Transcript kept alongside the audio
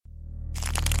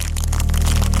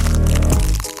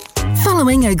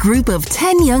following a group of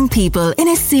 10 young people in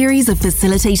a series of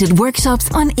facilitated workshops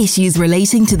on issues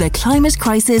relating to the climate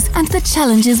crisis and the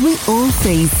challenges we all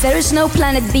face. There is no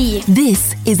planet B.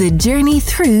 This is a journey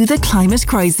through the climate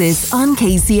crisis on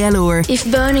KCLR.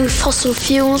 If burning fossil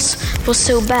fuels was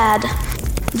so bad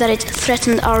that it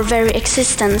threatened our very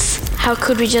existence, how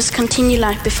could we just continue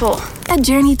like before? A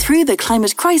journey through the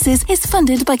climate crisis is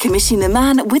funded by Commission the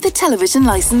Man with a television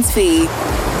licence fee.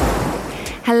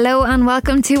 Hello and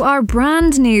welcome to our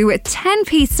brand new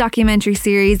 10-piece documentary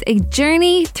series, A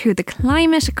Journey Through the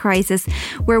Climate Crisis,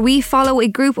 where we follow a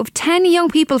group of 10 young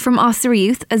people from Ossory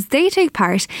Youth as they take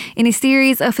part in a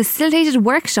series of facilitated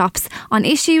workshops on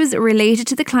issues related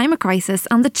to the climate crisis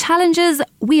and the challenges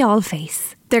we all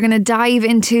face. They're going to dive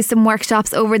into some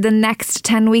workshops over the next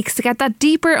 10 weeks to get that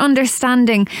deeper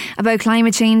understanding about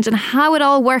climate change and how it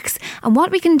all works and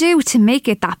what we can do to make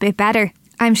it that bit better.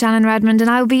 I'm Shannon Redmond and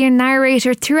I'll be your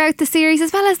narrator throughout the series.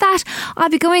 As well as that, I'll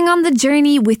be going on the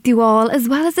journey with you all as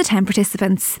well as the 10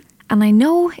 participants. And I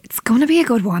know it's going to be a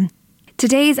good one.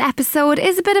 Today's episode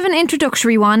is a bit of an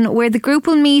introductory one where the group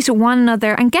will meet one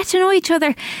another and get to know each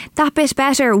other that bit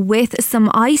better with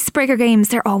some icebreaker games.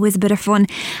 They're always a bit of fun.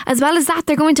 As well as that,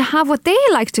 they're going to have what they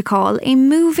like to call a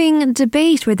moving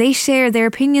debate where they share their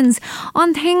opinions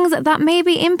on things that may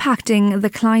be impacting the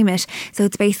climate. So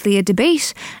it's basically a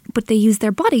debate, but they use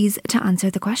their bodies to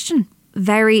answer the question.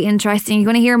 Very interesting.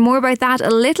 You're going to hear more about that a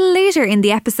little later in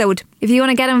the episode. If you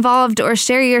want to get involved or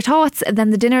share your thoughts,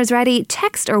 then the dinner is ready.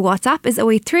 Text or WhatsApp is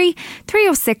 083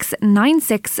 306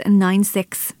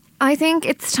 9696. I think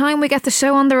it's time we get the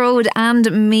show on the road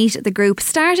and meet the group,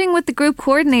 starting with the group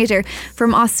coordinator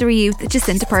from Ossory Youth,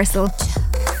 Jacinta Purcell.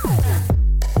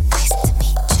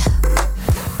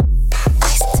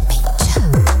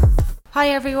 Hi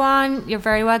everyone, you're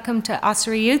very welcome to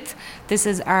Ossory Youth. This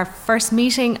is our first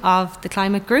meeting of the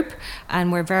climate group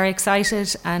and we're very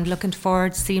excited and looking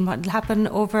forward to seeing what will happen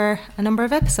over a number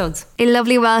of episodes. A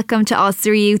lovely welcome to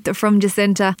Ossory Youth from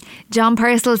Jacinta. John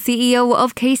Purcell, CEO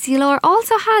of KCLR,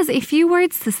 also has a few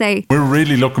words to say. We're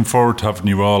really looking forward to having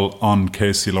you all on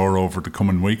KCLR over the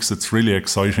coming weeks. It's really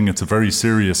exciting. It's a very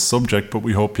serious subject, but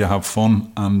we hope you have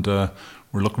fun and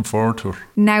we're looking forward to it.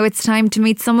 Now it's time to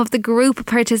meet some of the group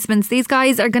participants. These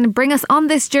guys are going to bring us on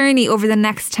this journey over the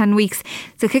next 10 weeks.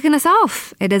 So kicking us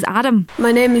off, it is Adam.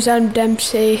 My name is Adam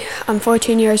Dempsey. I'm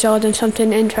 14 years old and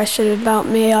something interesting about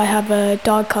me, I have a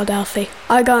dog called Alfie.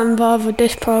 I got involved with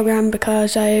this programme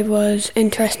because I was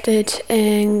interested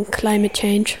in climate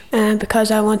change and because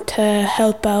I want to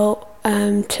help out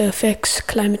to fix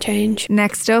climate change.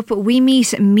 Next up, we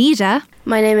meet Mida.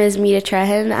 My name is Mida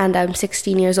Trehin and I'm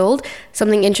 16 years old.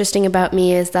 Something interesting about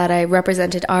me is that I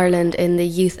represented Ireland in the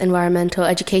Youth Environmental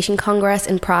Education Congress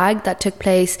in Prague that took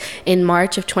place in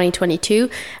March of 2022,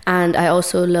 and I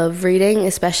also love reading,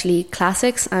 especially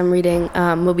classics. I'm reading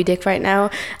Moby Dick right now,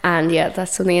 and yeah,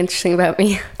 that's something interesting about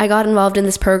me. I got involved in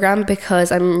this programme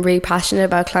because I'm really passionate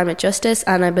about climate justice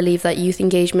and I believe that youth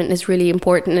engagement is really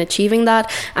important in achieving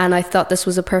that, and I thought this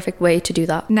was a perfect way to do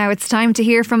that. Now it's time to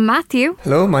hear from Matthew.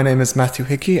 Hello, my name is Matthew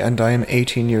Hickey and I am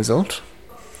 18 years old.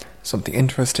 Something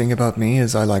interesting about me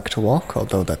is I like to walk,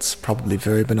 although that's probably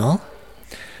very banal.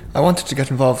 I wanted to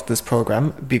get involved with this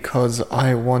programme because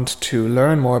I want to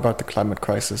learn more about the climate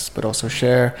crisis, but also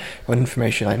share what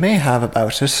information I may have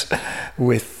about it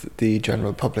with the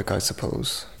general public, I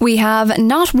suppose. We have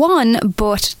not one,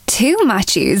 but two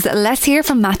Matthews. Let's hear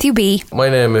from Matthew B. My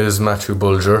name is Matthew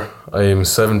Bulger. I'm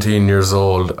 17 years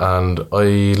old and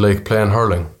I like playing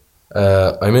hurling.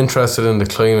 I'm interested in the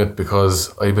climate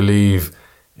because I believe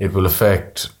it will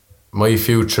affect my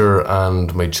future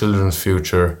and my children's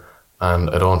future, and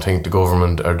I don't think the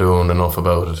government are doing enough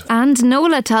about it. And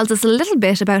Nola tells us a little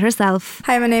bit about herself.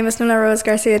 Hi, my name is Nola Rose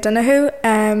Garcia Donoghue.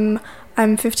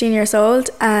 I'm 15 years old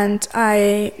and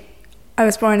I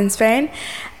was born in Spain,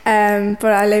 but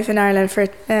I live in Ireland for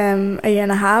a year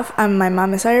and a half and my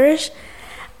mum is Irish.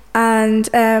 And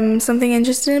something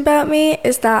interesting about me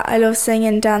is that I love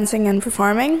singing, dancing and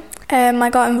performing. I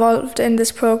got involved in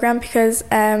this programme because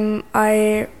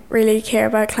I really care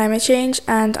about climate change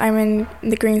and I'm in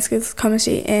the Green Schools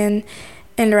Committee in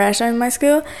Loreto in my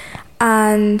school,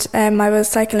 and I was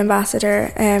cycle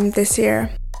ambassador this year.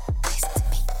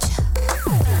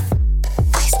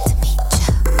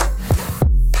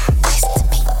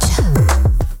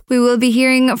 We will be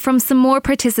hearing from some more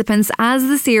participants as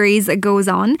the series goes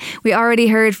on. We already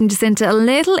heard from Jacinta a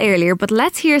little earlier, but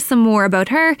let's hear some more about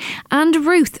her and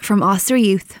Ruth from Ossory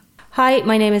Youth. Hi,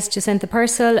 my name is Jacinta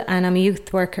Purcell and I'm a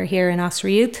youth worker here in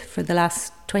Ossory Youth for the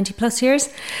last 20 plus years.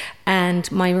 And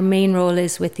my main role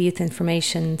is with the Youth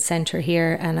Information Centre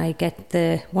here, and I get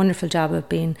the wonderful job of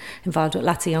being involved with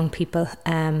lots of young people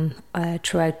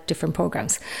throughout different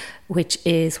programmes, which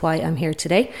is why I'm here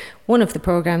today. One of the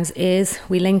programmes is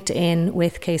we linked in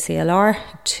with KCLR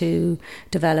to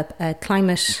develop a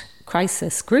climate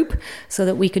crisis group so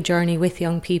that we could journey with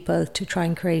young people to try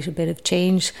and create a bit of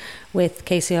change with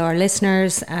KCR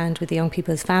listeners and with the young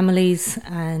people's families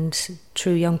and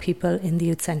through young people in the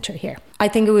youth centre here. I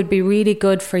think it would be really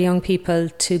good for young people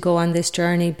to go on this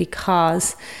journey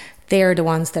because they're the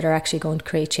ones that are actually going to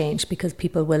create change, because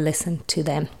people will listen to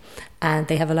them and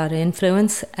they have a lot of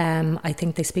influence. I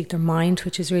think they speak their mind,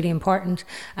 which is really important.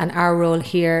 And our role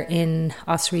here in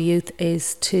Ossory Youth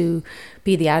is to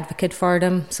be the advocate for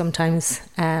them, sometimes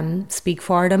speak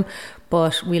for them,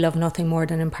 but we love nothing more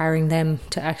than empowering them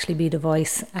to actually be the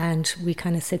voice, and we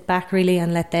kind of sit back really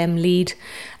and let them lead,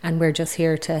 and we're just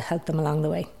here to help them along the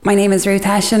way. My name is Ruth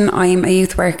Hession. I'm a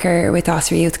youth worker with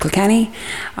Ossory Youth Kilkenny.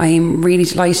 I'm really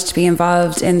delighted to be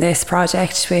involved in this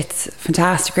project with a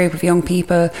fantastic group of young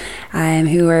people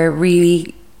who are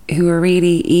really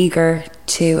eager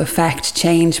to affect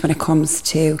change when it comes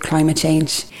to climate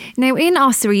change. Now, in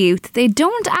Ossory Youth, they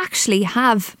don't actually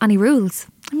have any rules.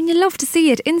 I mean, you love to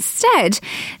see it. Instead,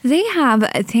 they have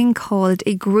a thing called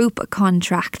a group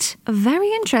contract. Very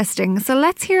interesting. So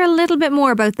let's hear a little bit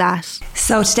more about that.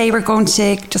 So today we're going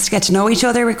to just get to know each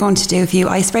other. We're going to do a few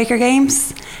icebreaker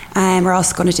games. And we're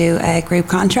also going to do a group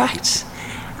contract.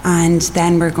 And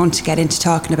then we're going to get into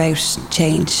talking about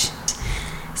change.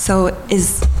 So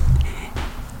is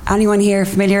anyone here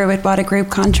familiar with what a group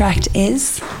contract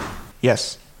is?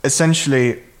 Yes.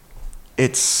 Essentially,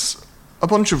 it's a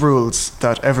bunch of rules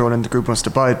that everyone in the group must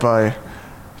abide by.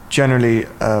 Generally,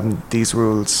 these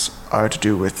rules are to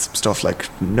do with stuff like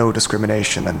no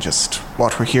discrimination and just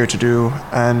what we're here to do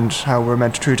and how we're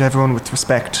meant to treat everyone with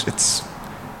respect. It's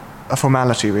a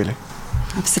formality, really.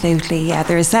 Absolutely, yeah.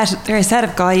 They're a set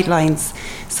of guidelines.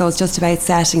 So it's just about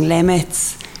setting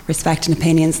limits, respecting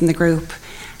opinions in the group.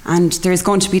 And there's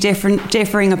going to be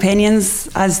differing opinions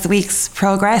as the weeks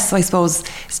progress. So I suppose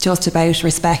it's just about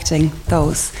respecting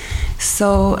those.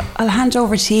 So I'll hand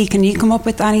over to you. Can you come up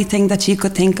with anything that you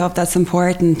could think of that's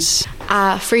important?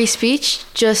 Free speech,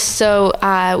 just so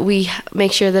we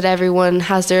make sure that everyone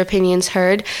has their opinions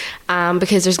heard,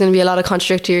 because there's going to be a lot of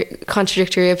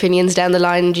contradictory opinions down the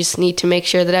line. You just need to make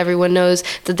sure that everyone knows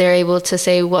that they're able to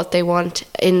say what they want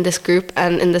in this group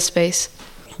and in this space.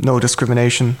 No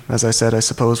discrimination, as I said, I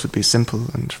suppose would be simple,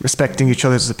 and respecting each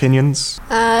other's opinions.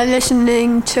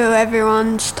 Listening to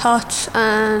everyone's thoughts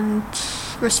and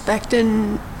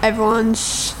respecting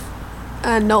everyone's,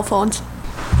 and no phones.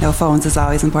 No phones is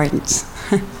always important.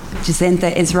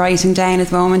 Jacinta is writing down at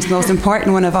the moment. The most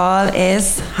important one of all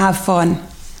is have fun.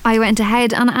 I went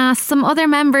ahead and asked some other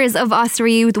members of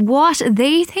Ossory Youth what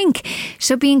they think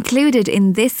should be included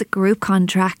in this group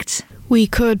contract. We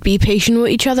could be patient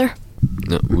with each other.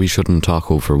 No, we shouldn't talk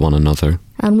over one another.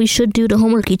 And we should do the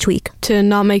homework each week. To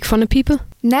not make fun of people.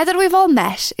 Now that we've all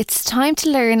met, it's time to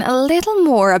learn a little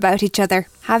more about each other.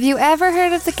 Have you ever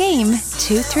heard of the game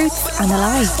Two Truths and a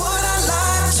Lie?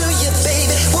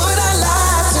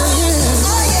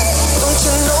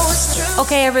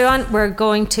 Okay, everyone, we're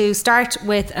going to start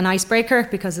with an icebreaker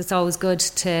because it's always good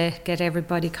to get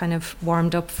everybody kind of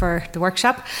warmed up for the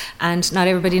workshop, and not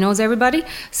everybody knows everybody.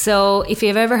 So if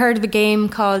you've ever heard of a game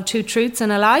called Two Truths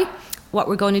and a Lie, what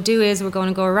we're going to do is we're going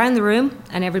to go around the room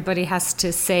and everybody has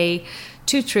to say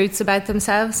two truths about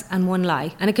themselves and one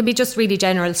lie. And it can be just really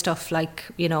general stuff like,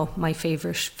 you know, my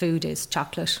favourite food is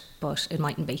chocolate, but it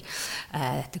mightn't be.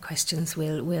 The questions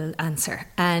we'll answer.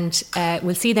 And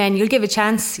we'll see then, you'll give a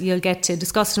chance, you'll get to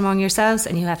discuss it among yourselves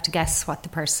and you have to guess what the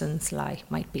person's lie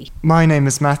might be. My name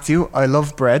is Matthew. I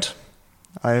love bread.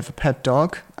 I have a pet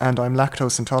dog and I'm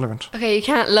lactose intolerant. Okay, you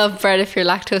can't love bread if you're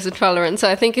lactose intolerant, so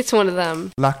I think it's one of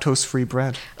them. Lactose-free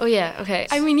bread. Oh yeah, okay.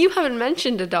 I mean, you haven't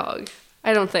mentioned a dog,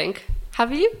 I don't think.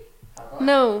 Have you?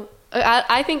 No.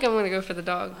 I think I'm going to go for the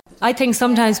dog. I think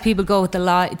sometimes people go with the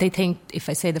lie. They think if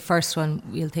I say the first one,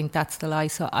 you'll think that's the lie.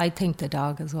 So I think the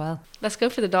dog as well. Let's go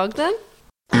for the dog then.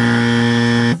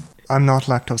 I'm not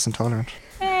lactose intolerant.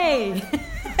 Hey!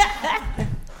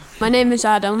 My name is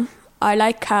Adam. I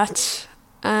like cats.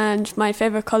 And my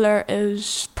favourite colour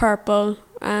is purple.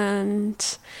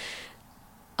 And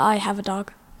I have a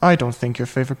dog. I don't think your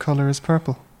favourite colour is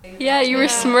purple. Yeah, you were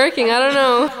smirking, I don't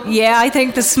know. Yeah, I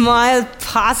think the smile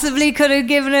possibly could have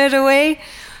given it away.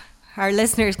 Our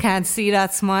listeners can't see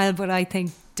that smile, but I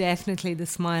think definitely the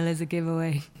smile is a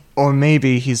giveaway. Or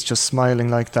maybe he's just smiling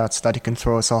like that so that he can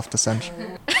throw us off the scent.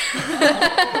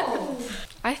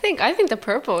 I I think the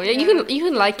purple. Yeah, you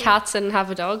can like cats and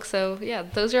have a dog, so yeah,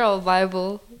 those are all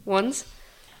viable ones.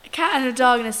 A cat and a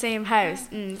dog in the same house.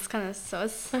 It's kind of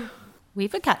sus.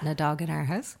 We've a cat and a dog in our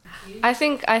house. I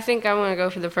think I'm going to go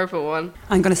for the purple one.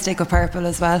 I'm going to stick with purple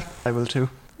as well. I will too.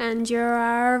 And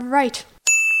you're right.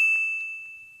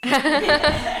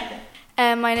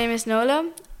 My name is Nola.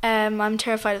 I'm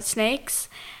terrified of snakes.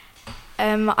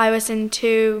 I was in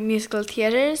 2 musical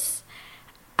theatres,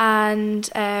 and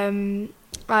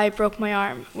I broke my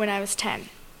arm when I was 10.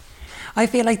 I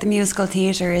feel like the musical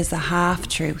theatre is a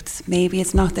half-truth. Maybe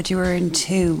it's not that you were in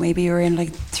 2, maybe you were in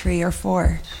like 3 or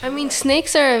 4. I mean,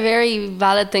 snakes are a very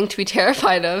valid thing to be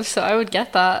terrified of, so I would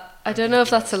get that. I don't know if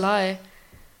that's a lie.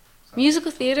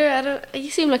 Musical theatre?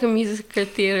 You seem like a musical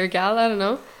theatre gal, I don't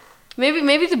know.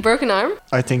 Maybe the broken arm?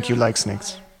 I think you like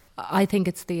snakes. I think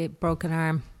it's the broken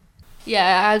arm.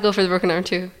 Yeah, I'll go for the broken arm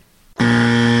too.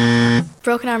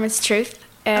 Broken arm is truth.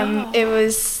 It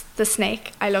was the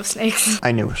snake. I love snakes.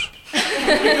 I knew it.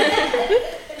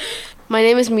 My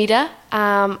name is Mida.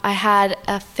 I had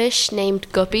a fish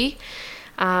named Guppy.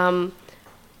 I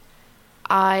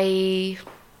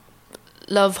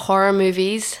love horror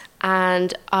movies,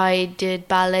 and I did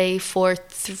ballet for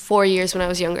 4 years when I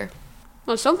was younger.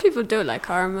 Well, some people do like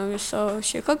horror movies, so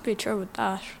she could be true with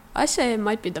that. I say it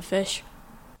might be the fish.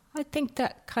 I think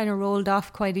that kind of rolled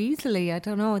off quite easily. I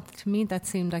don't know. To me, that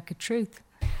seemed like a truth.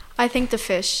 I think the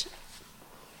fish.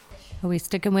 Are we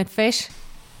sticking with fish?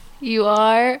 You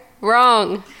are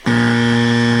wrong.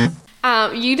 You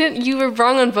were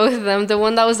wrong on both of them. The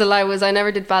one that was a lie was I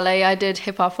never did ballet. I did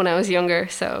hip hop when I was younger,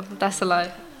 so that's a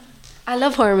lie. I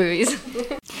love horror movies.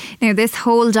 Now, this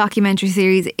whole documentary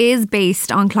series is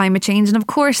based on climate change, and of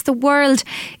course the world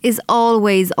is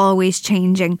always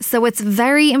changing. So it's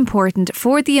very important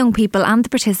for the young people and the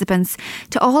participants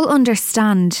to all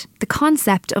understand the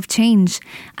concept of change,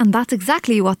 and that's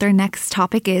exactly what their next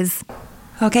topic is.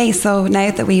 Okay, so now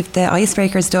that we've the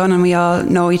icebreakers done and we all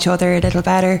know each other a little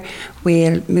better,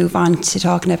 we'll move on to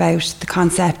talking about the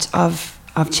concept of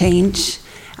change.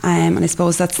 And I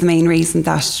suppose that's the main reason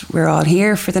that we're all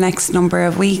here for the next number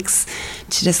of weeks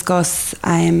to discuss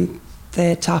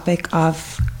the topic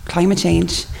of climate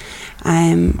change.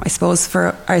 I suppose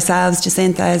for ourselves,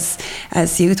 Jacinta,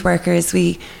 as youth workers,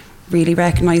 we really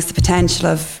recognise the potential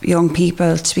of young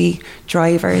people to be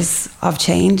drivers of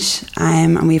change.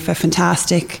 And we have a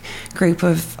fantastic group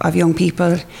of young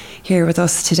people here with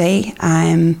us today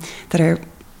that are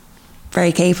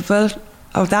very capable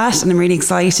of that, and I'm really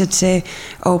excited to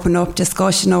open up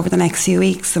discussion over the next few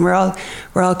weeks. And we're all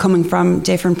coming from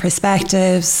different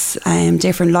perspectives,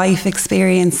 different life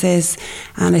experiences,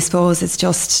 and I suppose it's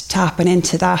just tapping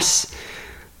into that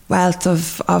wealth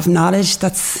of knowledge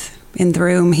that's in the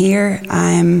room here.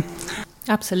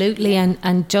 Absolutely,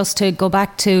 and just to go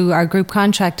back to our group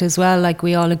contract as well, like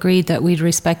we all agreed that we'd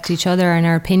respect each other and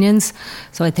our opinions.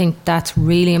 So I think that's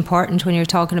really important when you're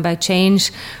talking about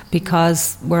change,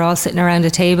 because we're all sitting around a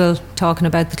table talking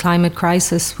about the climate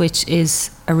crisis, which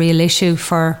is a real issue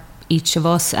for each of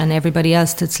us and everybody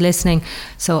else that's listening.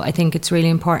 So I think it's really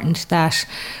important that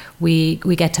we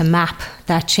get to map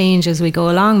that change as we go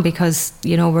along, because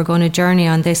we're going to journey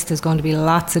on this. There's going to be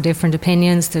lots of different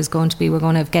opinions. We're going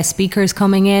to have guest speakers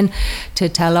coming in to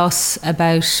tell us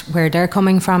about where they're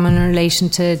coming from in relation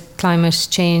to climate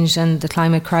change and the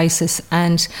climate crisis.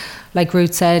 And like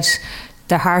Ruth said,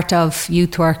 the heart of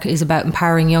youth work is about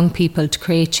empowering young people to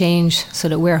create change, so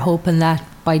that we're hoping that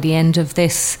by the end of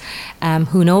this,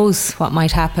 who knows what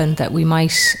might happen, that we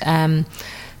might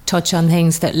touch on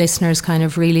things that listeners kind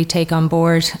of really take on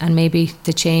board, and maybe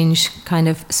the change kind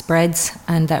of spreads,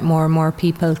 and that more and more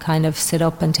people kind of sit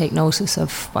up and take notice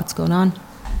of what's going on.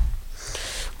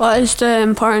 What is the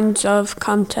importance of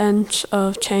content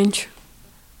of change?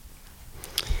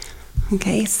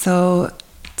 Okay, so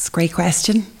it's a great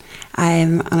question.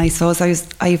 And I suppose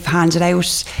I've handed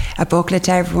out a booklet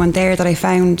to everyone there that I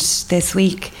found this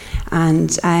week,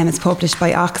 and it's published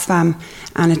by Oxfam,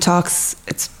 and it's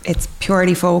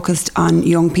purely focused on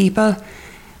young people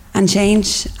and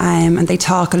change, and they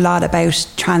talk a lot about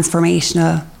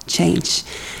transformational change,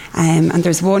 and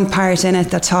there's one part in it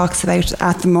that talks about,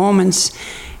 at the moment,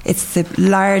 it's the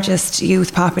largest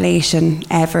youth population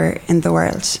ever in the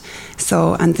world.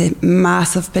 So, and the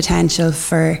massive potential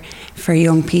for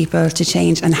young people to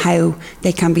change, and how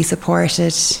they can be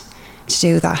supported to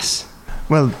do that.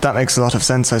 Well, that makes a lot of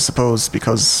sense, I suppose,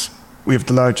 because we have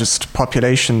the largest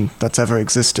population that's ever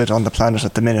existed on the planet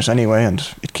at the minute anyway, and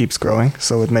it keeps growing.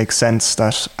 So it makes sense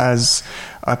that as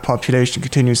our population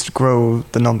continues to grow,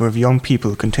 the number of young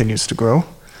people continues to grow.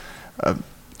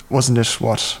 Wasn't it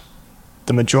what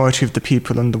the majority of the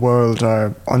people in the world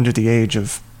are under the age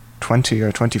of 20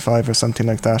 or 25 or something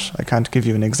like that. I can't give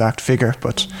you an exact figure,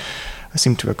 but I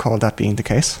seem to recall that being the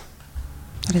case.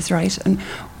 That is right. And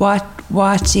what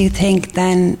do you think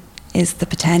then is the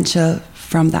potential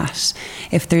from that?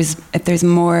 If there's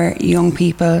more young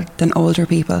people than older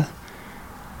people?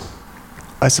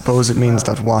 I suppose it means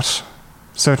that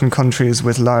certain countries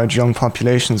with large young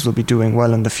populations will be doing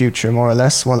well in the future, more or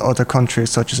less, while other countries,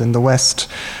 such as in the West,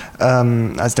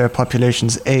 as their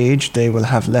populations age, they will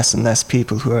have less and less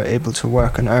people who are able to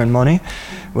work and earn money,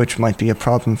 which might be a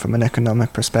problem from an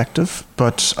economic perspective.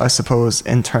 But I suppose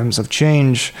in terms of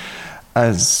change,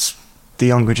 as the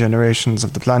younger generations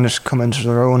of the planet come into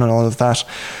their own and all of that,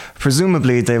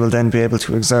 presumably they will then be able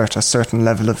to exert a certain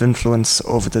level of influence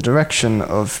over the direction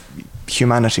of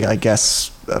humanity, I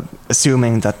guess,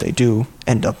 assuming that they do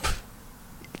end up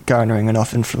garnering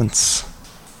enough influence.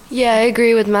 Yeah, I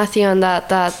agree with Matthew on that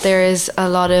there is a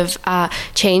lot of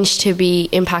change to be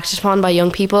impacted upon by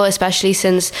young people, especially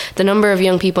since the number of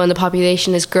young people in the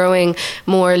population is growing.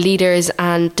 More leaders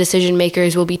and decision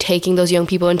makers will be taking those young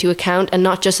people into account, and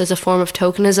not just as a form of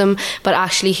tokenism, but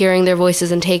actually hearing their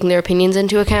voices and taking their opinions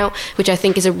into account, which I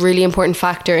think is a really important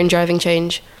factor in driving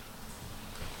change.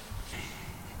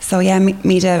 So yeah,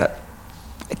 Mida,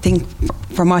 I think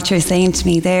from what you're saying to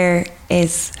me there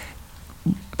is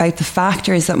about the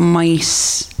factors that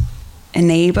might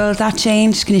enable that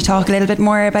change. Can you talk a little bit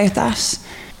more about that?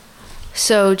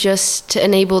 So just to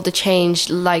enable the change,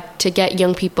 like to get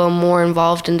young people more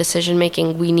involved in decision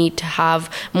making, we need to have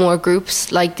more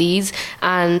groups like these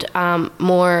and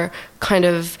more kind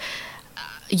of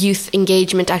youth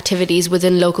engagement activities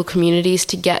within local communities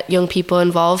to get young people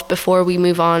involved before we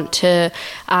move on to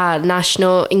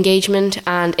national engagement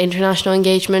and international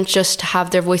engagement, just to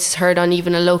have their voices heard on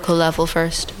even a local level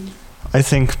first. I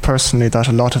think personally that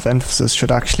a lot of emphasis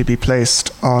should actually be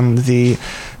placed on the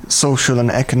social and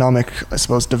economic, I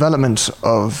suppose, development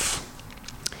of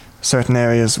certain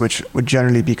areas which would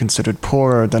generally be considered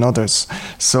poorer than others.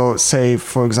 So say,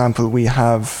 for example, we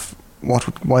have what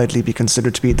would widely be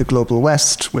considered to be the global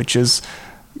West, which is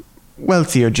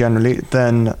wealthier generally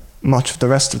than much of the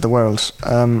rest of the world.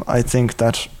 I think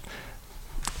that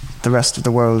the rest of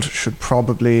the world should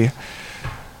probably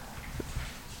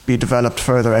be developed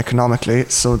further economically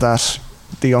so that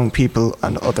the young people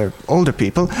and other older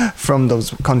people from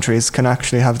those countries can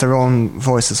actually have their own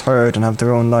voices heard and have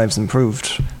their own lives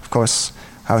improved. Of course,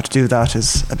 how to do that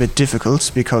is a bit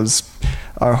difficult because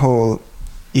our whole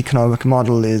economic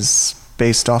model is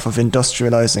based off of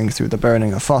industrializing through the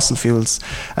burning of fossil fuels,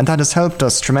 and that has helped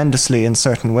us tremendously in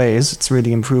certain ways. It's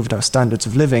really improved our standards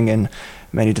of living in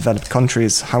many developed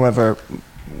countries. However,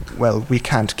 well, we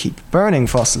can't keep burning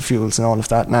fossil fuels and all of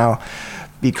that now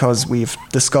because we've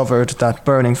discovered that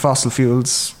burning fossil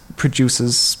fuels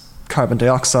produces carbon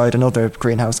dioxide and other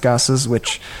greenhouse gases,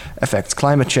 which affects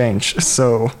climate change.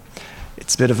 So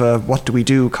it's a bit of a what do we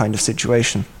do kind of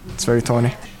situation. It's very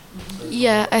thorny.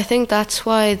 Yeah, I think that's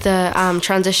why the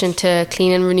transition to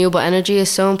clean and renewable energy is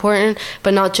so important,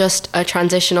 but not just a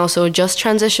transition, also a just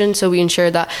transition. So we ensure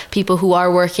that people who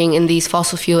are working in these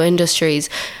fossil fuel industries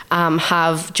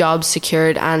have jobs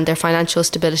secured and their financial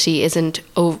stability isn't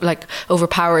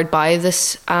overpowered by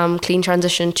this clean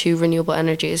transition to renewable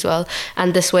energy as well.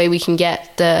 And this way we can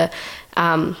get the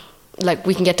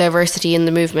we can get diversity in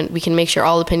the movement. We can make sure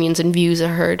all opinions and views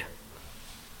are heard.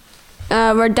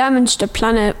 We're damaged the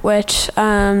planet with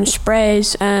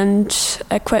sprays and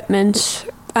equipment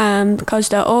because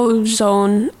the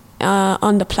ozone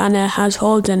on the planet has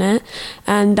holes in it,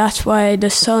 and that's why the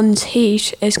sun's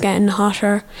heat is getting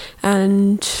hotter,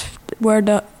 and we're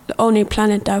the only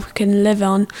planet that we can live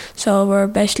on, so we're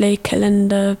basically killing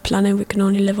the planet we can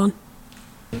only live on.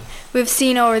 We've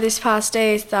seen over these past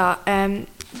days that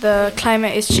the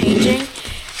climate is changing.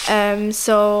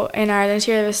 So in Ireland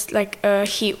here there was like a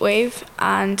heat wave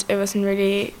and it wasn't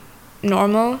really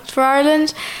normal for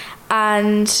Ireland,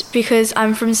 and because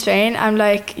I'm from Spain I'm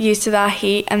like used to that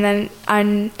heat, and then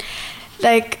I'm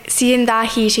like seeing that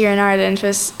heat here in Ireland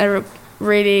was a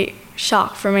really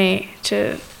shock for me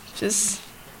to just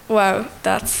wow,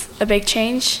 that's a big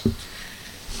change.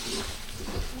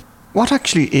 What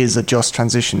actually is a just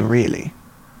transition really?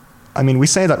 I mean, we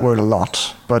say that word a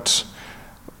lot, but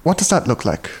what does that look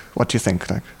like? What do you think?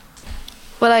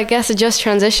 Well, I guess a just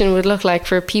transition would look like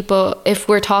for people, if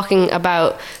we're talking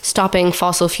about stopping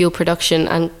fossil fuel production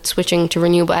and switching to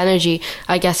renewable energy,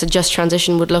 I guess a just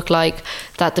transition would look like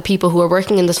that the people who are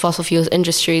working in this fossil fuels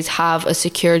industries have a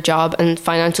secure job and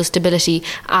financial stability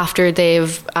after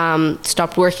they've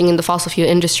stopped working in the fossil fuel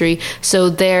industry, so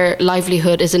their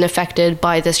livelihood isn't affected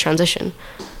by this transition.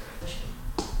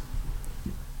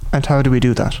 And how do we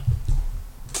do that?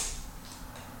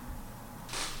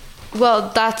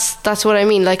 Well, that's what I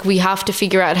mean. Like, we have to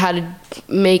figure out how to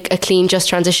make a clean, just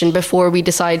transition before we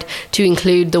decide to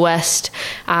include the West.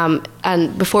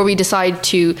 And before we decide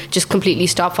to just completely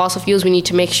stop fossil fuels, we need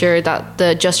to make sure that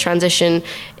the just transition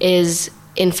is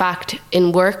in fact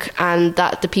in work, and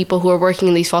that the people who are working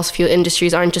in these fossil fuel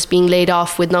industries aren't just being laid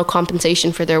off with no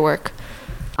compensation for their work.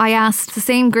 I asked the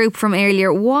same group from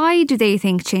earlier, why do they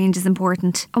think change is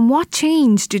important? And what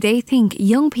change do they think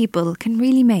young people can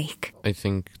really make? I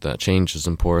think that change is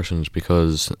important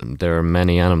because there are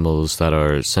many animals that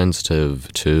are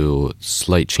sensitive to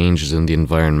slight changes in the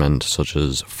environment, such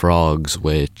as frogs,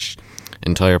 which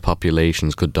entire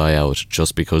populations could die out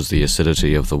just because the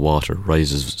acidity of the water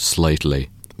rises slightly.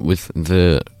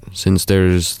 Since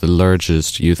there's the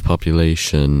largest youth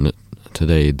population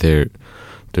today,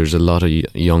 there's a lot of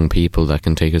young people that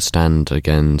can take a stand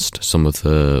against some of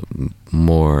the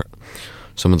more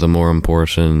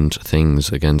important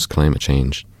things against climate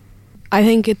change. I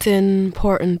think it's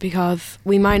important because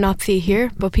we might not see it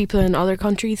here, but people in other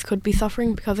countries could be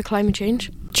suffering because of climate change.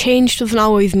 Change doesn't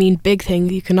always mean big things.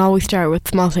 You can always start with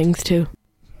small things too.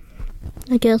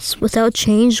 I guess without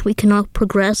change, we cannot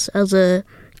progress as a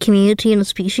community and a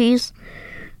species.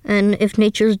 And if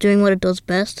nature is doing what it does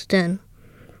best, then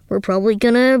we're probably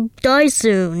gonna die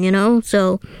soon, you know?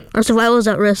 So our survival is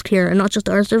at risk here, and not just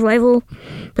our survival,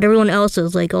 but everyone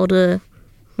else's, like all the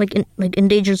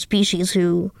endangered species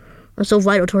who are so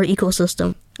vital to our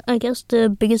ecosystem. I guess the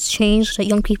biggest change that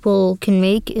young people can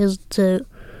make is to,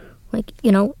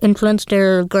 influence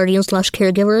their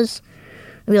guardians/caregivers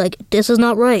and be like, this is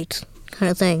not right, kind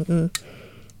of thing.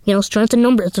 And, strength in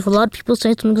numbers. If a lot of people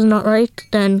say something's not right,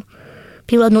 then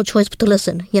people have no choice but to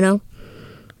listen,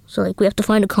 So, we have to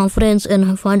find the confidence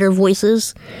and find our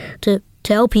voices to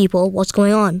tell people what's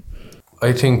going on.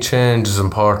 I think change is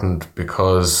important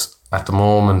because at the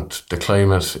moment the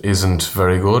climate isn't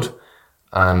very good,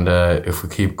 and if we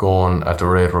keep going at the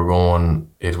rate we're going,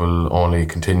 it will only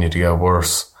continue to get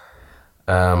worse.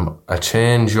 A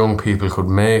change young people could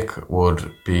make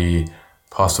would be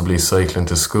possibly cycling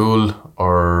to school,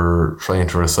 or trying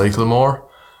to recycle more,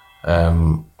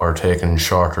 or taking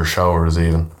shorter showers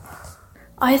even.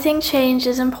 I think change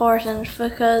is important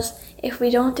because if we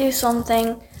don't do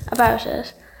something about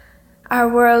it, our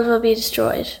world will be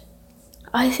destroyed.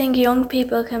 I think young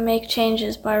people can make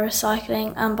changes by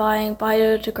recycling and buying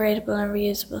biodegradable and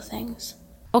reusable things.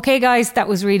 Okay, guys, that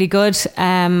was really good.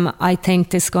 I think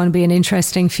this is going to be an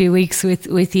interesting few weeks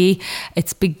with ye.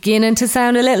 It's beginning to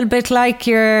sound a little bit like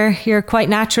you're quite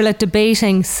natural at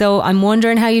debating. So I'm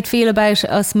wondering how you'd feel about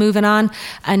us moving on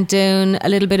and doing a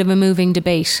little bit of a moving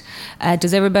debate.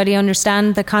 Does everybody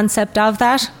understand the concept of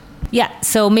that? Yeah,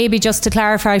 so maybe just to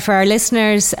clarify for our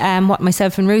listeners, what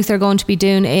myself and Ruth are going to be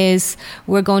doing is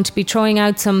we're going to be throwing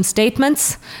out some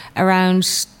statements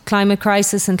around climate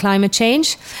crisis and climate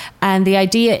change. And the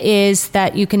idea is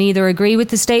that you can either agree with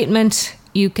the statement,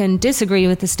 you can disagree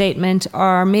with the statement,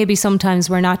 or maybe sometimes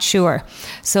we're not sure.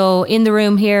 So in the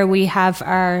room here, we have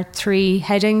our 3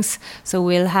 headings. So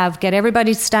we'll get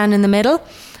everybody to stand in the middle,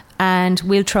 and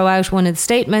we'll throw out one of the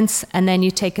statements, and then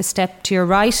you take a step to your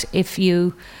right if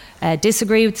you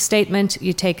disagree with the statement,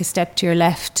 you take a step to your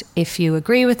left if you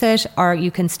agree with it, or you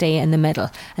can stay in the middle.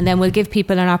 And then we'll give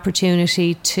people an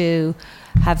opportunity to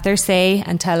have their say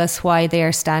and tell us why they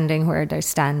are standing where they're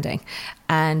standing.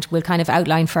 And we'll kind of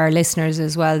outline for our listeners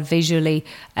as well visually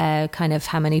kind of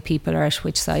how many people are at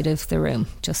which side of the room,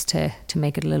 just to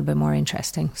make it a little bit more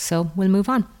interesting. So we'll move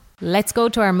on. Let's go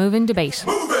to our moving debate.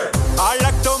 Move it! I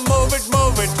like to move it,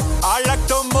 move it. I like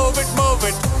to move it, move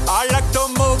it. I like to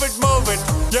move it, move it.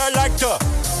 You like to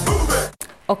move it.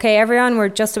 Okay, everyone, we're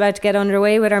just about to get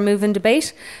underway with our moving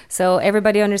debate. So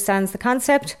everybody understands the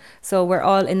concept. So we're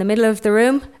all in the middle of the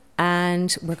room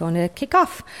and we're going to kick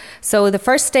off. So the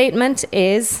first statement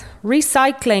is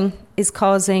recycling is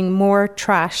causing more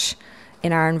trash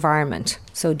in our environment.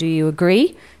 So do you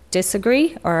agree,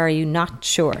 disagree, or are you not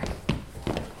sure?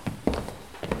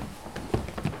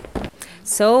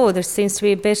 So there seems to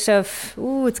be a bit of,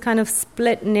 it's kind of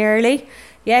split nearly.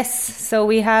 Yes, so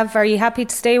we have, are you happy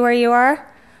to stay where you are?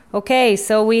 Okay,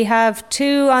 so we have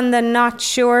 2 on the not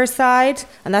sure side,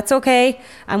 and that's okay.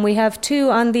 And we have 2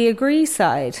 on the agree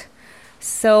side.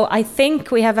 So I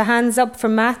think we have a hands up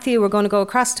from Matthew. We're going to go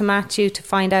across to Matthew to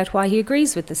find out why he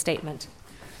agrees with the statement.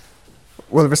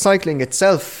 Well, recycling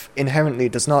itself inherently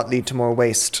does not lead to more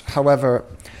waste. However,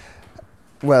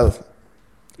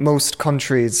 most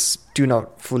countries do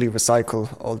not fully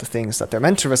recycle all the things that they're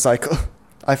meant to recycle.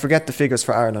 I forget the figures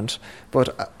for Ireland,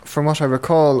 but from what I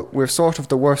recall, we're sort of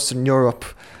the worst in Europe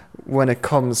when it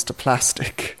comes to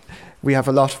plastic. we have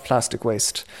a lot of plastic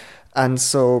waste. And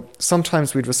so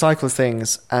sometimes we'd recycle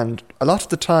things, and a lot of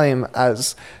the time,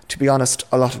 as to be honest,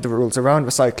 a lot of the rules around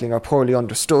recycling are poorly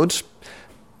understood,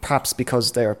 perhaps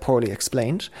because they're poorly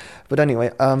explained. But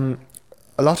anyway,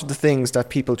 a lot of the things that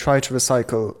people try to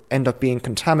recycle end up being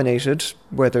contaminated,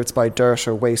 whether it's by dirt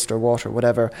or waste or water,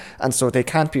 whatever, and so they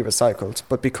can't be recycled.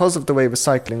 But because of the way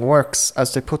recycling works,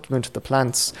 as they put them into the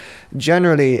plants,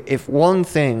 generally, if one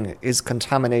thing is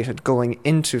contaminated going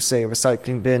into, say, a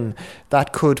recycling bin,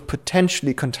 that could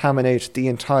potentially contaminate the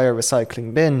entire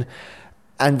recycling bin,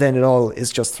 and then it all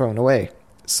is just thrown away.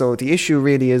 So the issue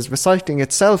really is recycling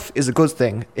itself is a good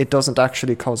thing. It doesn't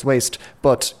actually cause waste,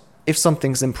 but if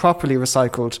something's improperly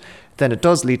recycled, then it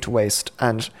does lead to waste.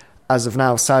 And as of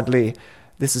now, sadly,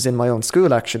 this is in my own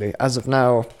school actually, as of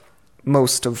now,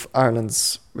 most of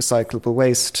Ireland's recyclable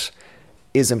waste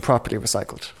is improperly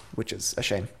recycled, which is a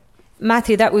shame.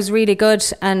 Matthew, that was really good,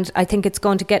 and I think it's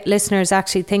going to get listeners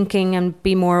actually thinking and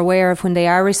be more aware of when they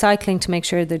are recycling to make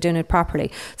sure they're doing it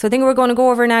properly. So I think we're going to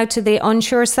go over now to the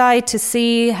unsure side to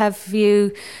see, have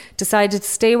you decided to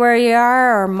stay where you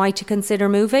are, or might you consider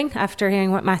moving after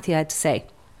hearing what Matthew had to say?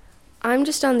 I'm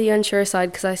just on the unsure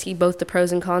side because I see both the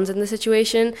pros and cons in the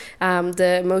situation.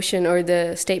 The motion or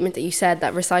the statement that you said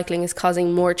that recycling is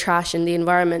causing more trash in the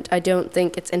environment, I don't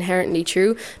think it's inherently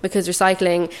true, because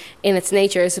recycling in its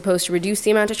nature is supposed to reduce the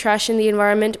amount of trash in the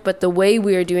environment, but the way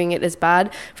we are doing it is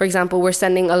bad. For example, we're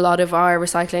sending a lot of our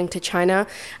recycling to China,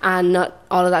 and not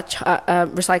all of that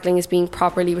recycling is being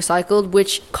properly recycled,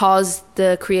 which caused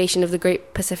the creation of the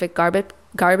Great Pacific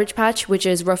Garbage Patch, which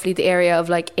is roughly the area of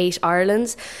like 8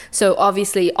 Irelands. So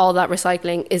obviously all that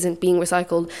recycling isn't being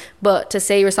recycled, but to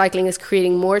say recycling is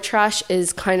creating more trash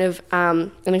is kind of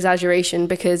an exaggeration,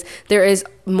 because there is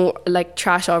more like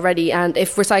trash already, and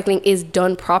if recycling is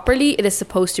done properly, it is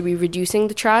supposed to be reducing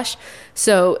the trash.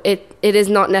 So it is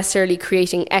not necessarily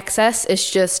creating excess, it's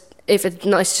just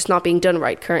it's just not being done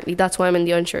right currently. That's why I'm in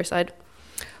the unsure side.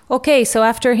 Okay, so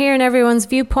after hearing everyone's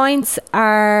viewpoints,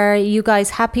 are you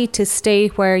guys happy to stay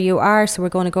where you are? So we're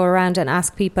going to go around and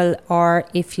ask people, or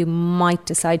if you might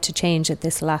decide to change at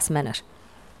this last minute.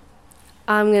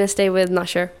 I'm going to stay with not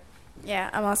sure. Yeah,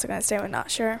 I'm also going to stay with not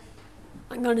sure.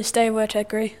 I'm going to stay with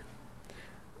agree.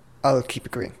 I'll keep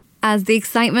agreeing. As the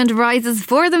excitement rises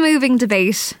for the moving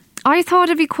debate, I thought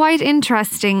it'd be quite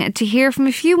interesting to hear from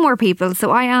a few more people,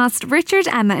 so I asked Richard,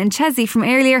 Emma and Chessie from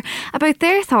earlier about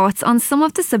their thoughts on some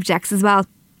of the subjects as well.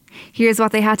 Here's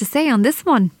what they had to say on this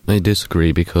one. I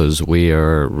disagree, because we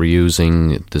are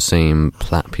reusing the same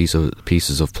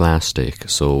pieces of plastic,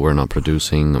 so we're not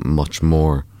producing much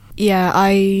more. Yeah,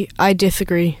 I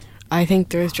disagree. I think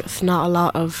there's just not a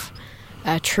lot of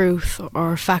truth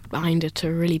or fact behind it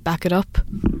to really back it up.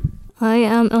 I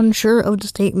am unsure of the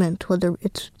statement, whether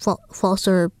it's false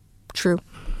or true.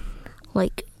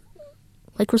 Like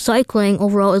recycling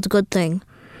overall is a good thing,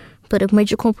 but if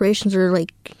major corporations are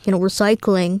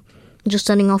recycling, just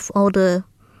sending off all the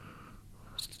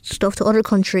stuff to other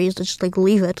countries that just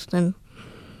leave it, then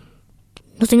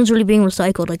nothing is really being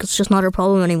recycled. It's just not our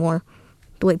problem anymore,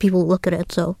 the way people look at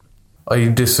it. So I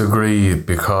disagree,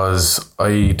 because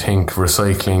I think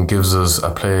recycling gives us a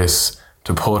place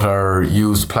to put our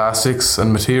used plastics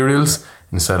and materials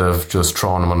instead of just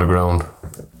throwing them on the ground.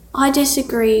 I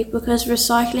disagree, because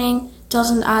recycling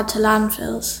doesn't add to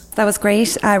landfills. That was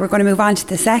great. We're going to move on to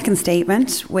the second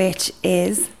statement, which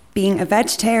is being a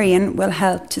vegetarian will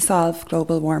help to solve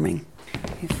global warming.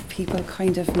 If people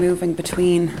kind of moving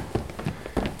between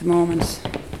the moment,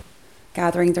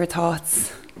 gathering their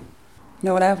thoughts.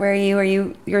 Nola, where are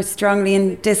you? You're strongly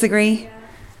in disagree?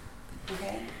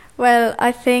 Well,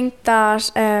 I think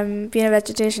that being a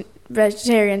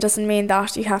vegetarian doesn't mean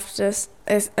that you have to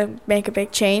make a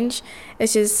big change.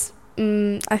 It's just,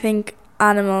 I think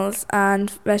animals and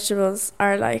vegetables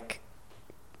are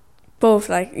both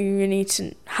you need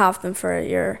to have them for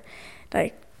your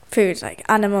food.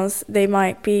 Animals, they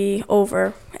might be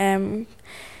over, there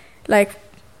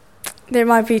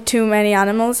might be too many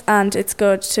animals, and it's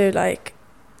good to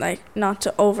not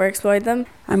to overexploit them.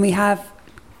 And we have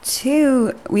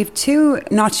two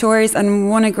not sures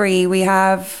and one agree. We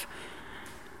have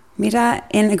Mida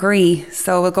in agree.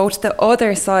 So we'll go to the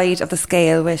other side of the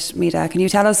scale with Mida. Can you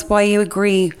tell us why you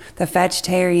agree that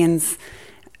vegetarians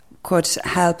could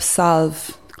help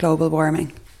solve global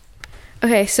warming?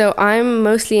 Okay, so I'm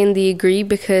mostly in the agree,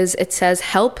 because it says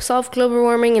help solve global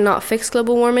warming and not fix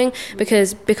global warming,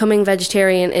 because becoming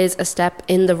vegetarian is a step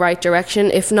in the right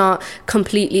direction. If not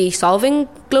completely solving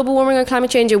global warming or climate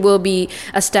change, it will be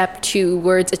a step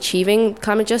towards achieving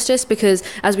climate justice, because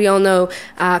as we all know,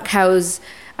 cows,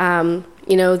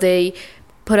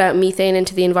 put out methane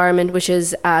into the environment, which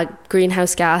is a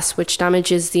greenhouse gas which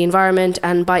damages the environment,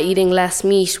 and by eating less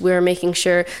meat we're making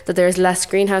sure that there's less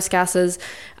greenhouse gases.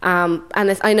 And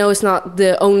I know it's not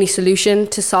the only solution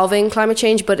to solving climate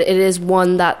change, but it is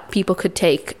one that people could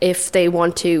take if they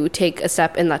want to take a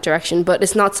step in that direction. But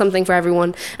it's not something for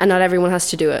everyone, and not everyone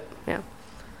has to do it. Yeah.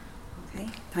 Okay,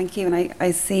 thank you. And I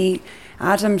see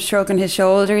Adam shrugging his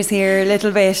shoulders here a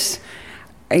little bit.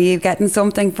 Are you getting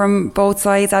something from both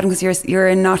sides, Adam? Because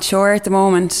you're not sure at the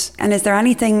moment. And is there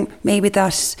anything maybe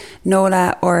that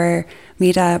Nola or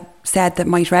Mida said that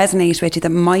might resonate with you, that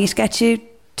might get you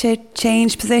to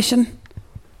change position?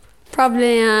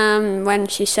 Probably when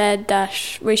she said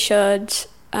that we should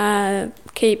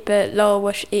keep it low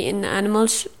with eating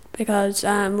animals because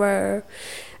we're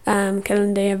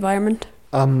killing the environment.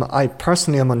 I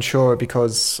personally am unsure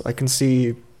because I can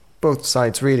see both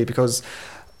sides really, because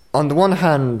on the one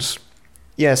hand,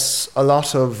 yes, a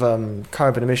lot of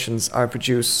carbon emissions are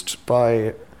produced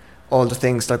by all the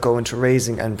things that go into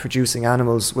raising and producing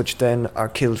animals, which then are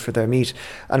killed for their meat.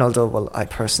 And although, well, I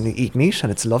personally eat meat and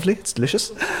it's lovely, it's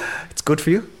delicious, it's good for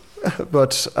you.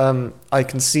 But I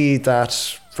can see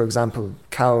that, for example,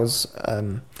 cows,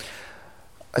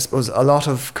 I suppose a lot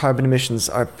of carbon emissions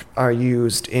are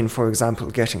used in, for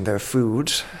example, getting their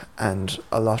food, and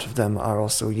a lot of them are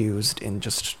also used in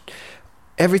just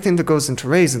everything that goes into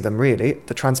raising them, really,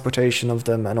 the transportation of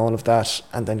them and all of that,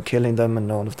 and then killing them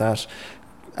and all of that.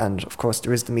 And of course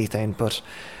there is the methane. But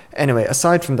anyway,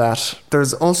 aside from that,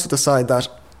 there's also the side that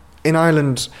in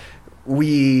Ireland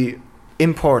we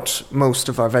import most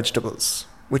of our vegetables,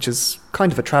 which is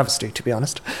kind of a travesty, to be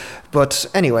honest. But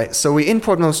anyway, so we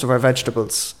import most of our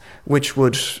vegetables, which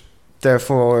would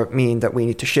therefore mean that we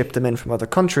need to ship them in from other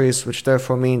countries, which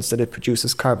therefore means that it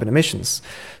produces carbon emissions.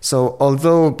 So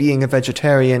although being a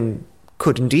vegetarian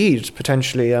could indeed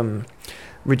potentially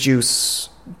reduce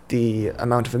the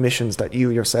amount of emissions that you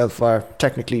yourself are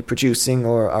technically producing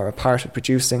or are a part of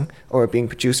producing or being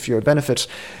produced for your benefit,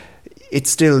 it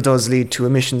still does lead to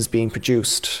emissions being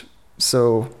produced.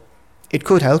 So it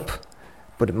could help,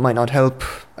 but it might not help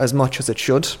as much as it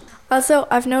should. Also,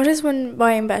 I've noticed when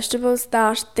buying vegetables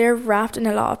that they're wrapped in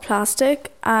a lot of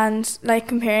plastic, and like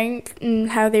comparing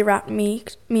how they wrap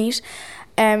meat, you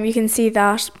can see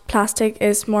that plastic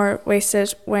is more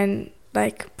wasted when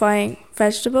like buying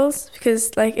vegetables,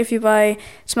 because like if you buy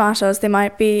tomatoes, they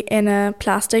might be in a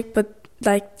plastic, but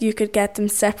like you could get them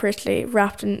separately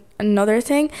wrapped in another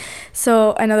thing,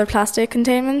 so another plastic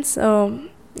containment. So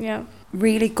yeah,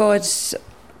 really good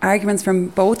arguments from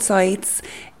both sides.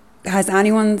 Has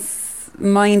anyone's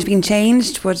mind been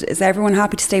changed? Is everyone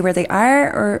happy to stay where they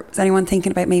are, or is anyone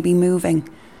thinking about maybe moving?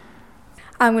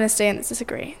 I'm going to stay and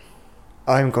disagree.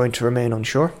 I'm going to remain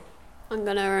unsure. I'm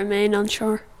going to remain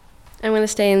unsure. I'm going to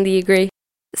stay in the agree.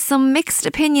 Some mixed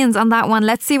opinions on that one.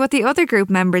 Let's see what the other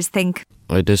group members think.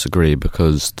 I disagree,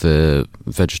 because the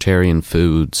vegetarian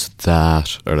foods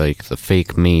that are like the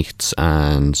fake meats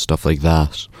and stuff like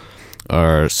that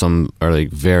are like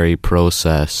very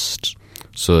processed,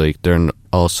 so like they're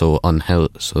also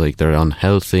they're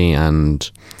unhealthy,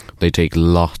 and they take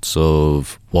lots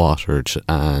of water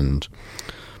and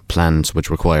plants which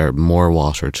require more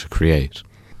water to create.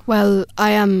 Well,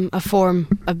 I am a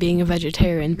form of being a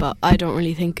vegetarian, but I don't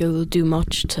really think it will do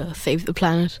much to save the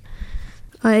planet.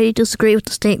 I disagree with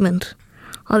the statement.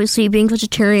 Obviously, being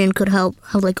vegetarian could have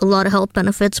like a lot of health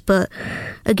benefits, but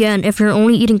again, if you're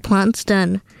only eating plants,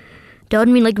 then that would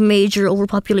mean like major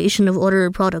overpopulation of other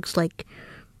products like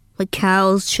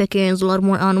cows, chickens, a lot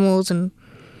more animals, and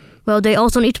well, they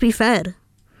also need to be fed,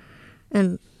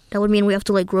 and that would mean we have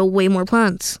to like grow way more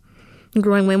plants. And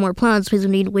growing way more plants means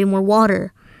we need way more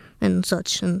water and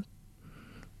such, and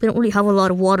we don't really have a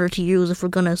lot of water to use if we're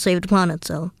gonna save the planet.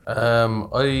 So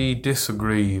I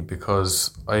disagree,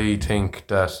 because I think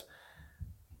that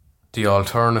the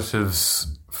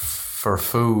alternatives for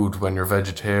food when you're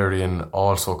vegetarian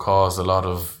also cause a lot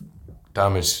of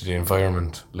damage to the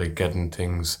environment, like getting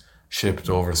things shipped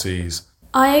overseas.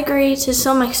 I agree to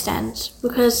some extent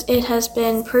because it has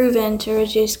been proven to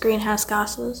reduce greenhouse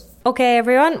gases. Okay,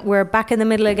 everyone, we're back in the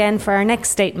middle again for our next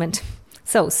statement.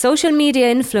 So, social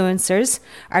media influencers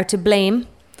are to blame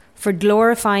for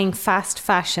glorifying fast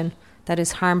fashion that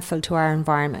is harmful to our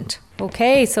environment.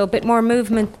 Okay, so a bit more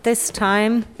movement this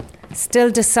time.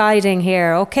 Still deciding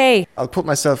here, okay. I'll put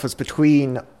myself as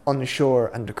between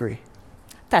unsure and agree.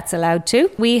 That's allowed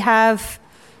too. We have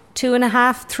 2.5,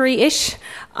 3-ish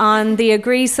on the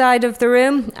agree side of the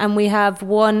room, and we have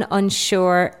 1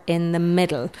 unsure in the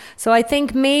middle. So I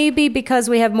think maybe because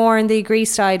we have more on the agree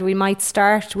side, we might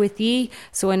start with Yi,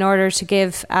 so in order to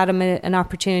give Adam an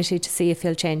opportunity to see if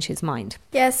he'll change his mind.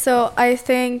 Yeah, so I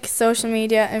think social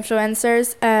media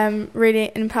influencers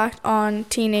really impact on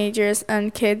teenagers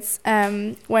and kids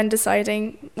when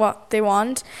deciding what they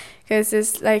want, because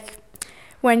it's like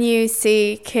when you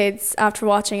see kids after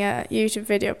watching a YouTube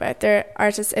video about their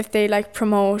artist, if they like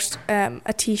promote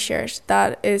a t-shirt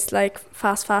that is like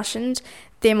fast fashioned,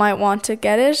 they might want to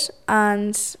get it.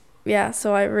 And yeah,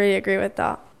 so I really agree with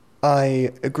that.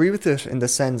 I agree with it in the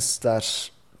sense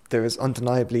that there is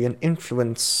undeniably an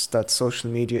influence that social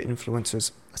media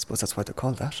influencers, I suppose that's why they're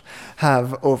called that,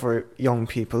 have over young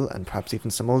people and perhaps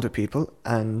even some older people.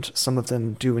 And some of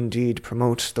them do indeed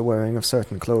promote the wearing of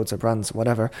certain clothes or brands or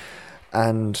whatever.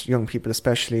 And young people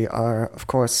especially are, of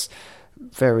course,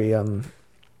 very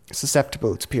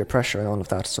susceptible to peer pressure and all of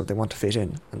that, so they want to fit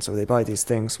in. And so they buy these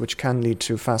things, which can lead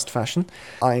to fast fashion.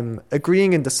 I'm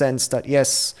agreeing in the sense that,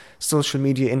 yes, social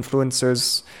media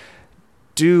influencers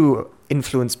do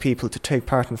influence people to take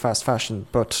part in fast fashion,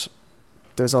 but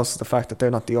there's also the fact that they're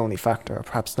not the only factor, or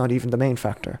perhaps not even the main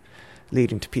factor,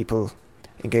 leading to people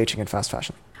engaging in fast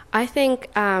fashion. I think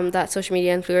that social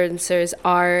media influencers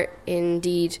are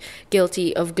indeed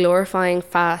guilty of glorifying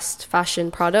fast fashion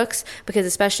products, because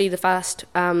especially the fast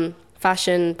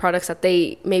fashion products that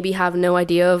they maybe have no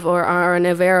idea of or are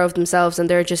unaware of themselves, and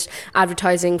they're just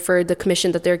advertising for the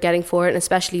commission that they're getting for it. And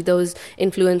especially those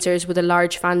influencers with a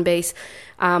large fan base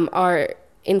are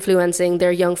influencing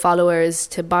their young followers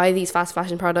to buy these fast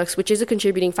fashion products, which is a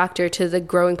contributing factor to the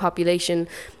growing population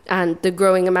and the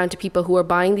growing amount of people who are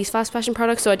buying these fast fashion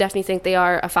products. So I definitely think they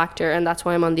are a factor, and that's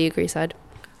why I'm on the agree side.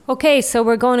 Okay, so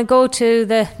we're going to go to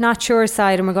the not sure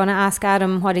side, and we're going to ask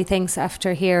Adam what he thinks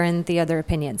after hearing the other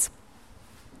opinions.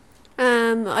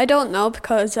 I don't know,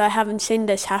 because I haven't seen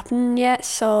this happen yet,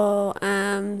 so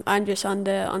I'm just on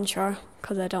the unsure,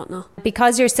 because I don't know.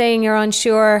 Because you're saying you're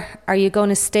unsure, are you going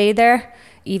to stay there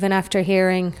even after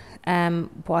hearing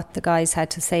what the guys had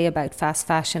to say about fast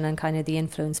fashion and kind of the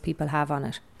influence people have on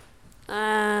it?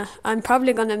 I'm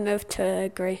probably going to move to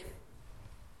agree.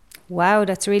 Wow,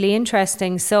 that's really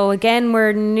interesting. So again,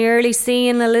 we're nearly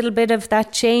seeing a little bit of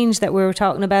that change that we were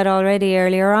talking about already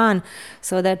earlier on,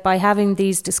 so that by having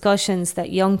these discussions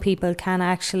that young people can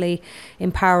actually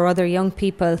empower other young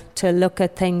people to look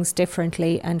at things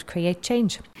differently and create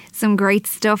change. Some great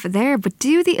stuff there, but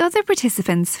do the other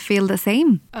participants feel the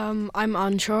same? I'm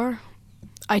unsure.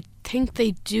 I think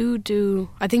they do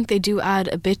add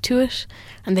a bit to it,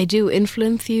 and they do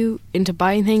influence you into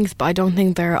buying things, but I don't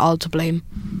think they're all to blame.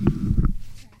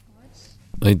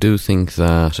 I do think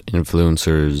that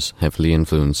influencers heavily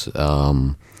influence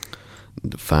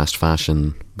fast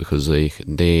fashion, because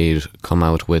they'd come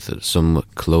out with some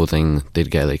clothing,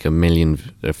 they'd get like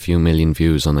a few million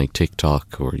views on like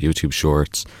TikTok or YouTube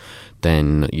Shorts.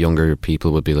 Then younger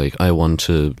people would be like, I want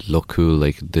to look cool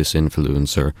like this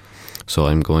influencer, so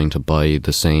I'm going to buy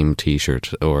the same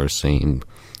t-shirt or same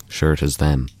shirt as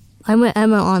them. I'm with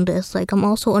Emma on this. Like, I'm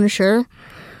also unsure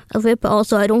of it, but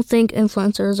also I don't think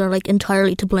influencers are like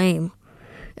entirely to blame,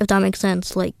 if that makes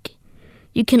sense. Like,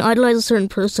 you can idolize a certain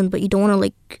person, but you don't want to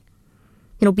like,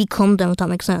 become them, if that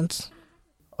makes sense.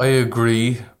 I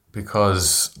agree,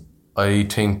 because I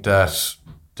think that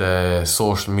the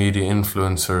social media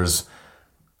influencers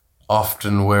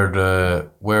often wear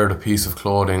the piece of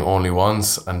clothing only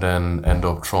once and then end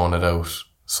up throwing it out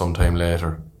sometime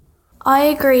later. I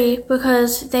agree,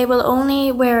 because they will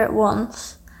only wear it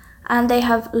once, and they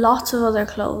have lots of other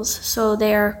clothes, so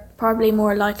they are probably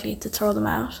more likely to throw them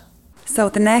out. So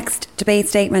the next debate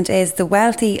statement is: the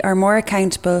wealthy are more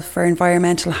accountable for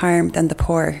environmental harm than the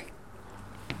poor.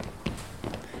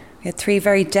 We had 3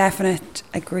 very definite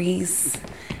agrees.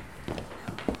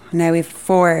 Now we have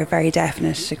 4 very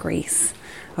definite agrees.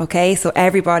 Okay, so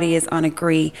everybody is on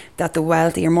agree that the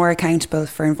wealthy are more accountable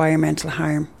for environmental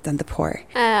harm than the poor.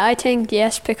 I think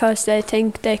yes, because they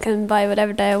think they can buy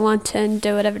whatever they want and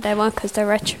do whatever they want because they're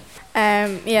rich.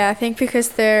 Yeah, I think because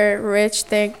they're rich,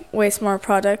 they waste more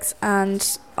products,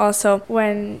 and also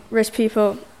when rich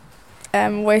people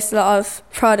waste a lot of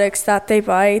products that they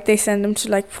buy, they send them to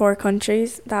like poor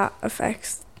countries. That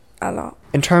affects a lot.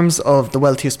 In terms of the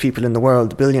wealthiest people in the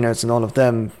world, billionaires and all of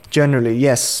them, generally,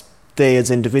 yes, they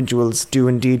as individuals do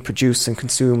indeed produce and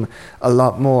consume a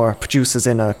lot more, produce as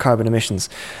in carbon emissions.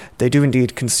 They do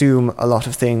indeed consume a lot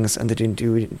of things, and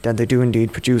they do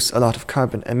indeed produce a lot of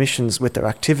carbon emissions with their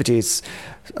activities.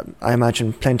 I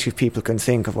imagine plenty of people can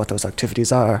think of what those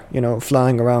activities are,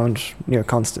 flying around near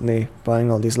constantly,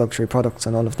 buying all these luxury products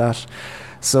and all of that.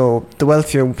 So the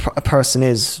wealthier a person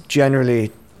is,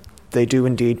 generally, they do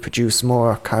indeed produce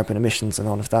more carbon emissions and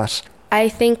all of that. I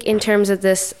think in terms of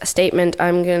this statement,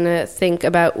 I'm going to think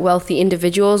about wealthy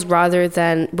individuals rather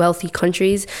than wealthy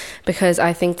countries, because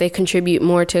I think they contribute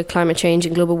more to climate change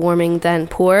and global warming than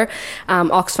poor.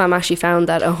 Oxfam actually found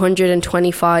that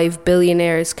 125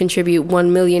 billionaires contribute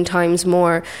 1 million times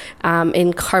more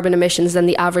in carbon emissions than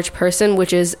the average person,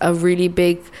 which is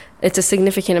it's a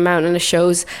significant amount, and it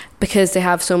shows because they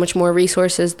have so much more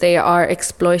resources, they are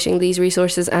exploiting these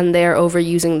resources and they're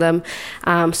overusing them.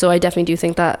 So I definitely do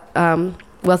think that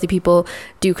wealthy people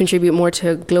do contribute more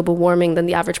to global warming than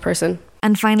the average person.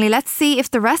 And finally, let's see if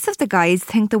the rest of the guys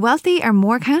think the wealthy are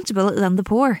more accountable than the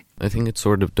poor. I think it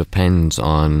sort of depends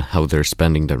on how they're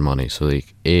spending their money. So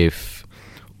if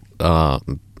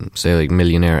say like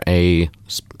millionaire A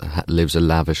lives a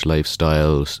lavish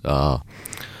lifestyle,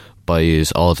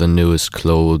 buys all the newest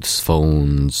clothes,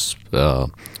 phones,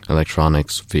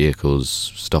 electronics, vehicles,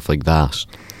 stuff like that,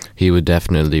 he would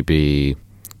definitely be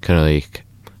kind of like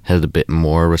held a bit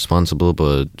more responsible,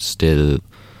 but still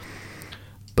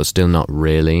not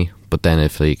really. But then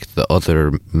if like the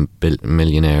other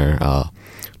millionaire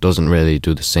doesn't really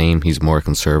do the same, he's more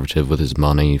conservative with his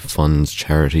money, funds,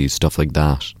 charities, stuff like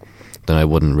that, then I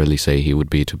wouldn't really say he would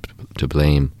be to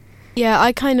blame. Yeah,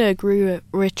 I kind of agree with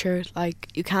Richard. Like,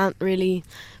 you can't really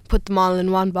put them all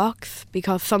in one box,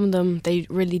 because some of them, they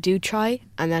really do try,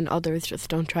 and then others just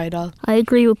don't try at all. I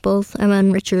agree with both Emma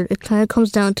and Richard. It kind of comes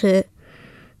down to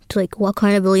like what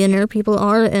kind of billionaire people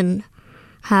are and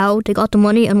how they got the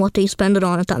money and what they spend it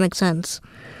on, if that makes sense.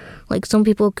 Like, some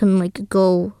people can like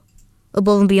go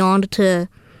above and beyond to,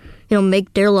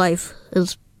 make their life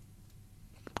as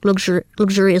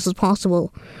luxurious as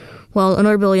possible, while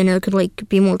another billionaire could like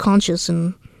be more conscious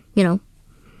and,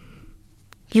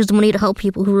 use the money to help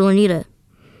people who really need it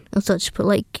and such. But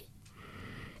like,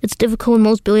 it's difficult when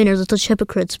most billionaires are such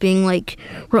hypocrites, being like,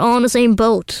 we're all in the same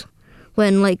boat,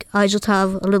 when like I just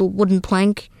have a little wooden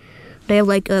plank, they have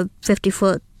like a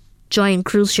 50-foot giant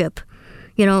cruise ship.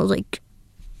 Like,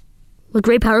 with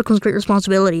great power comes great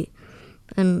responsibility,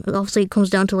 and obviously it comes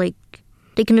down to like,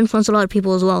 they can influence a lot of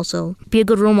people as well, so be a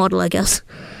good role model, I guess.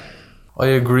 I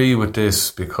agree with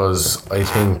this, because I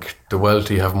think the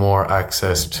wealthy have more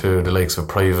access to the likes of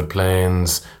private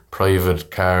planes,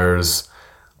 private cars,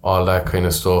 all that kind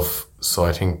of stuff. So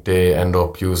I think they end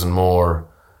up using more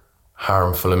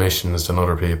harmful emissions than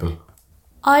other people.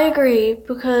 I agree,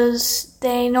 because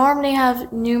they normally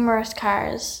have numerous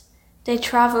cars, they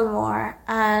travel more,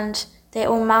 and they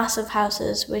own massive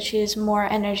houses, which use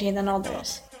more energy than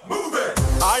others. Move it!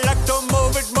 I like to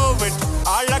move it, move it.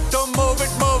 I like to move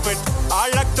it, move it. I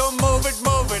like to move it,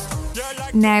 move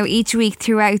it. Now, each week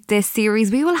throughout this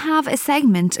series, we will have a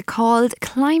segment called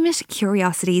Climate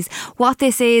Curiosities. What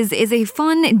this is a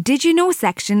fun Did You Know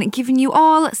section, giving you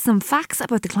all some facts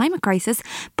about the climate crisis,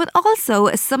 but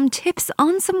also some tips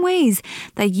on some ways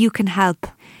that you can help.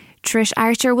 Trish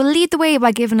Archer will lead the way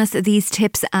by giving us these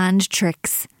tips and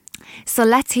tricks. So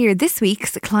let's hear this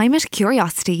week's Climate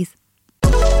Curiosities.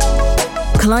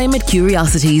 Climate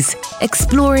Curiosities,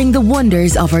 exploring the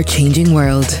wonders of our changing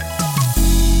world.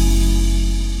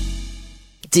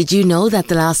 Did you know that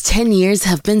the last 10 years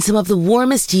have been some of the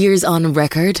warmest years on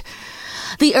record?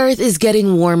 The Earth is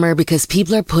getting warmer because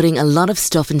people are putting a lot of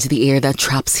stuff into the air that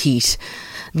traps heat.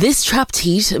 This trapped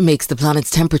heat makes the planet's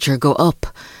temperature go up.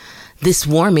 This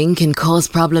warming can cause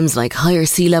problems like higher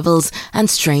sea levels and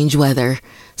strange weather.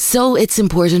 So it's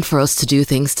important for us to do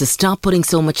things to stop putting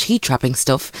so much heat-trapping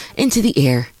stuff into the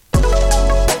air.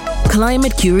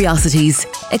 Climate Curiosities,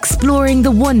 exploring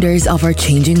the wonders of our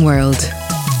changing world.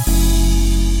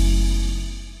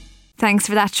 Thanks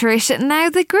for that, Trish. Now,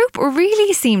 the group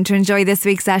really seemed to enjoy this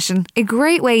week's session. A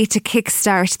great way to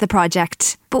kickstart the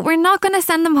project. But we're not going to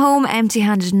send them home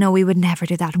empty-handed. No, we would never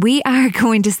do that. We are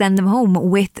going to send them home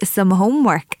with some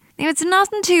homework. Now, it's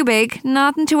nothing too big,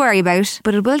 nothing to worry about,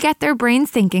 but it will get their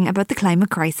brains thinking about the climate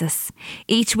crisis.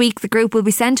 Each week, the group will be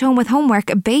sent home with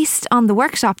homework based on the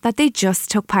workshop that they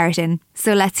just took part in.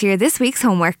 So let's hear this week's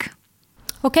homework.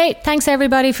 Okay, thanks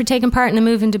everybody for taking part in the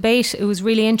moving debate. It was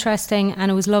really interesting,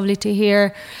 and it was lovely to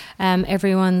hear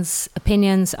everyone's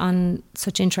opinions on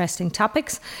such interesting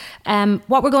topics.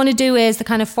 What we're going to do is, the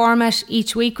kind of format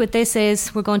each week with this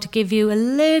is, we're going to give you a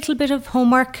little bit of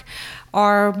homework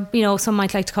or, some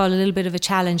might like to call it a little bit of a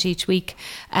challenge each week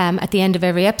at the end of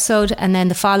every episode. And then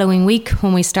the following week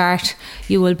when we start,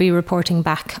 you will be reporting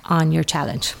back on your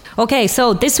challenge. Okay,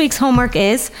 so this week's homework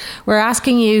is we're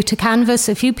asking you to canvass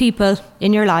a few people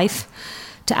in your life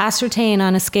to ascertain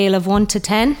on a scale of 1 to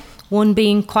 10, 1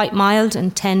 being quite mild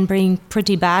and 10 being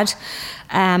pretty bad,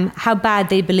 how bad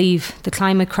they believe the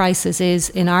climate crisis is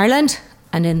in Ireland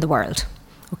and in the world.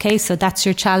 Okay, so that's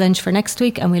your challenge for next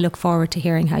week, and we look forward to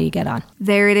hearing how you get on.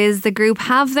 There it is. The group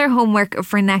have their homework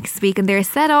for next week and they're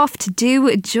set off to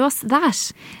do just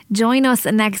that. Join us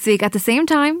next week at the same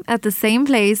time, at the same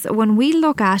place, when we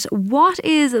look at what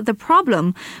is the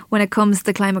problem when it comes to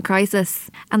the climate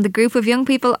crisis. And the group of young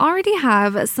people already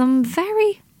have some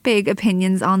very big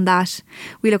opinions on that.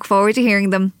 We look forward to hearing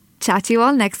them. Chat to you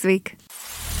all next week.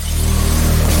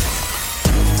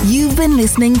 You've been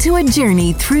listening to a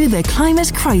journey through the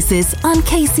climate crisis on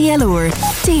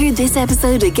KCLR. To hear this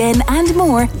episode again and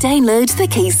more, download the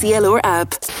KCLR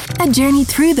app. A Journey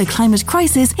Through the Climate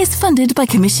Crisis is funded by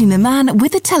Commission the Man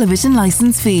with a television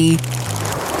licence fee.